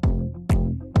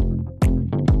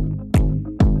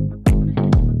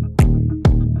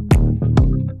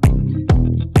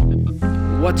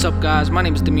What's up, guys? My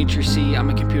name is Dimitri C. I'm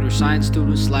a computer science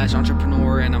student slash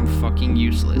entrepreneur, and I'm fucking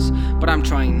useless. But I'm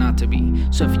trying not to be.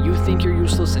 So if you think you're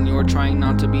useless and you're trying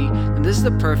not to be, then this is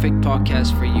the perfect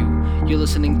podcast for you. You're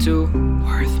listening to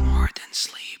Worth More Than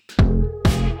Sleep.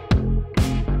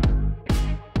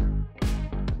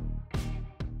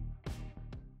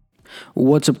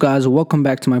 What's up, guys? Welcome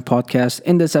back to my podcast.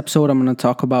 In this episode, I'm going to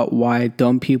talk about why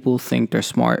dumb people think they're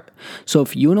smart. So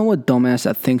if you know a dumbass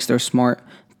that thinks they're smart,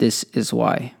 this is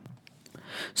why.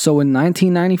 So in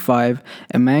 1995,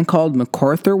 a man called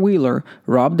MacArthur Wheeler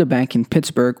robbed a bank in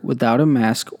Pittsburgh without a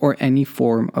mask or any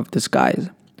form of disguise.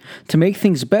 To make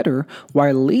things better,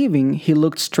 while leaving, he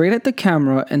looked straight at the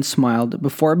camera and smiled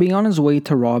before being on his way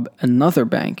to rob another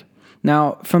bank.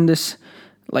 Now, from this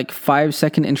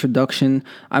 5-second introduction,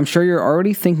 I'm sure you're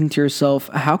already thinking to yourself,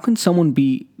 how can someone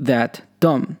be that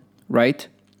dumb, right?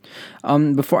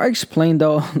 Before I explain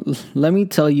though, let me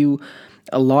tell you,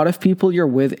 a lot of people you're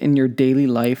with in your daily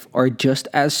life are just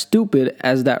as stupid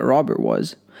as that robber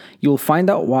was. You'll find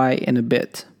out why in a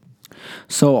bit.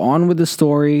 So on with the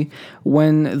story.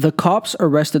 When the cops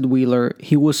arrested Wheeler,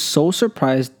 he was so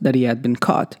surprised that he had been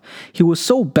caught. He was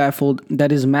so baffled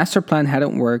that his master plan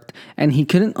hadn't worked and he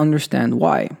couldn't understand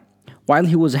why. While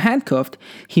he was handcuffed,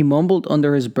 he mumbled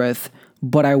under his breath,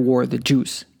 "But I wore the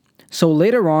juice." So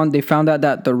later on, they found out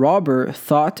that the robber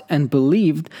thought and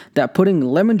believed that putting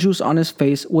lemon juice on his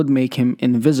face would make him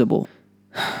invisible.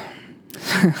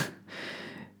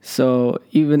 So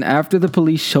even after the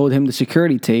police showed him the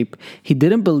security tape, he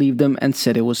didn't believe them and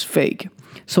said it was fake.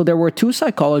 So there were two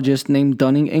psychologists named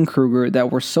Dunning and Kruger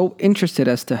that were so interested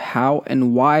as to how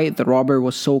and why the robber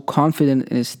was so confident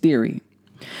in his theory.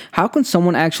 How can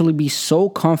someone actually be so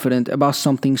confident about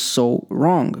something so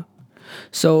wrong?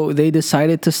 So they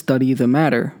decided to study the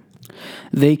matter.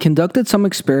 They conducted some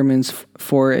experiments.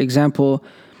 For example,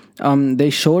 they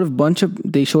showed a bunch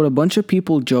of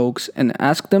people jokes and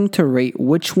asked them to rate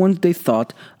which ones they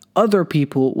thought other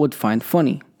people would find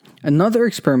funny. Another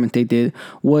experiment they did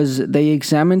was they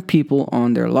examined people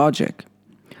on their logic.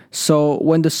 So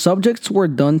when the subjects were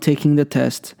done taking the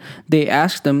test, they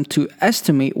asked them to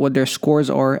estimate what their scores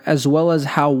are as well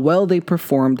as how well they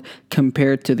performed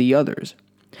compared to the others.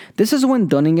 This is when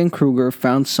Dunning and Kruger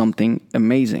found something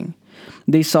amazing.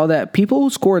 They saw that people who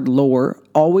scored lower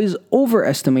always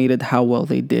overestimated how well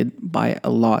they did by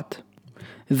a lot.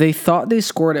 They thought they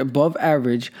scored above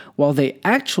average while they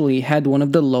actually had one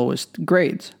of the lowest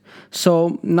grades.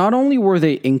 So not only were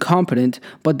they incompetent,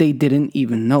 but they didn't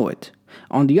even know it.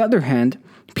 On the other hand,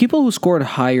 people who scored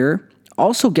higher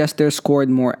also guessed they scored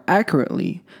more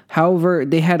accurately. However,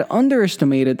 they had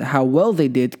underestimated how well they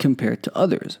did compared to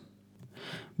others.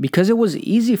 Because it was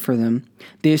easy for them,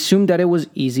 they assumed that it was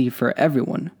easy for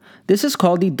everyone. This is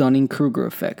called the Dunning-Kruger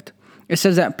effect. It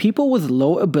says that people with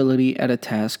low ability at a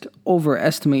task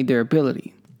overestimate their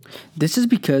ability. This is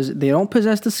because they don't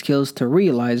possess the skills to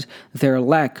realize their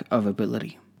lack of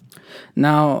ability.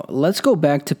 Now, let's go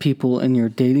back to people in your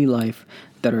daily life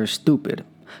that are stupid.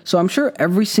 So I'm sure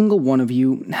every single one of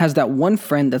you has that one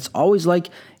friend that's always like,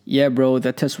 "Yeah, bro,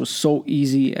 that test was so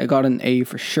easy, I got an A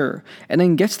for sure," and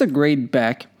then gets the grade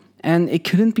back, and it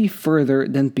couldn't be further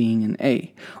than being an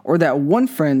A. Or that one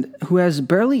friend who has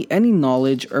barely any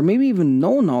knowledge or maybe even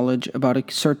no knowledge about a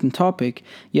certain topic,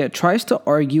 yet tries to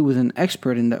argue with an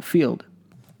expert in that field.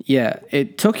 Yeah,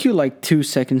 it took you 2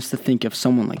 seconds to think of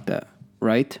someone like that,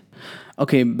 right?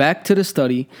 Okay, back to the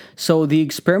study. So the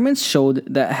experiments showed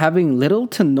that having little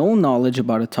to no knowledge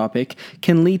about a topic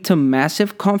can lead to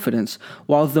massive confidence,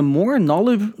 while the more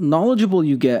knowledgeable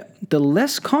you get, the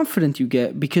less confident you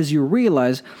get because you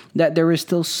realize that there is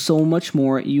still so much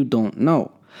more you don't know.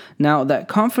 Now, that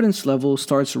confidence level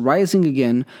starts rising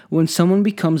again when someone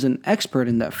becomes an expert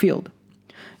in that field.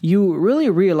 You really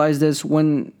realize this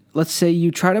when, let's say,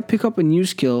 you try to pick up a new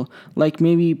skill, like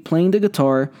maybe playing the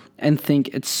guitar, and think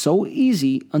it's so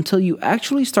easy until you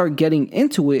actually start getting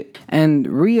into it and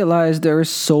realize there is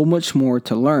so much more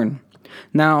to learn.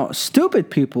 Now, stupid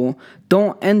people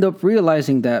don't end up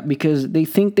realizing that because they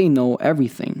think they know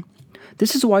everything.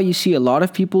 This is why you see a lot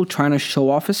of people trying to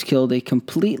show off a skill they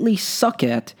completely suck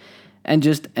at and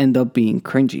just end up being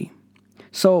cringy.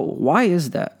 So why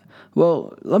is that?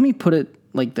 Well, let me put it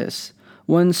like this.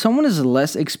 When someone is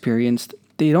less experienced,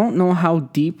 they don't know how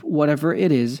deep whatever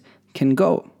it is can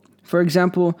go. For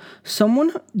example,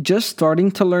 someone just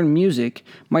starting to learn music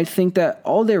might think that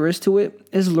all there is to it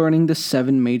is learning the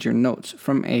 7 major notes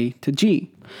from A to G.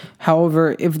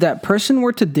 However, if that person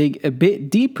were to dig a bit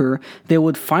deeper, they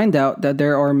would find out that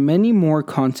there are many more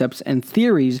concepts and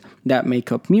theories that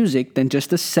make up music than just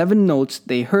the 7 notes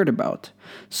they heard about.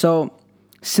 So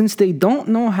Since they don't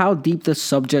know how deep the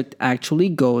subject actually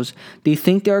goes, they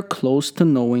think they are close to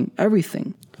knowing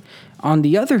everything. On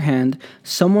the other hand,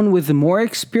 someone with more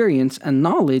experience and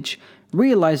knowledge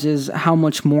realizes how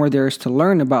much more there is to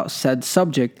learn about said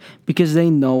subject because they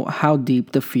know how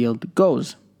deep the field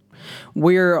goes.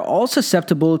 We're all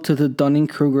susceptible to the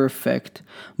Dunning-Kruger effect,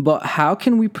 but how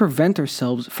can we prevent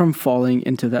ourselves from falling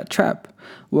into that trap?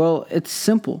 Well, it's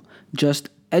simple. Just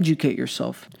educate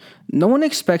yourself. No one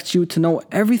expects you to know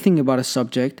everything about a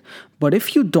subject, but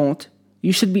if you don't,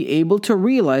 you should be able to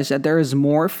realize that there is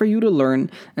more for you to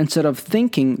learn instead of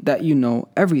thinking that you know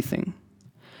everything.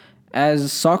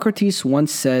 As Socrates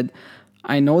once said,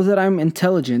 I know that I'm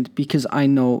intelligent because I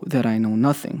know that I know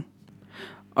nothing.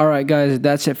 Alright, guys,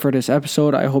 that's it for this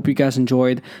episode. I hope you guys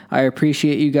enjoyed. I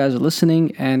appreciate you guys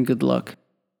listening, and good luck.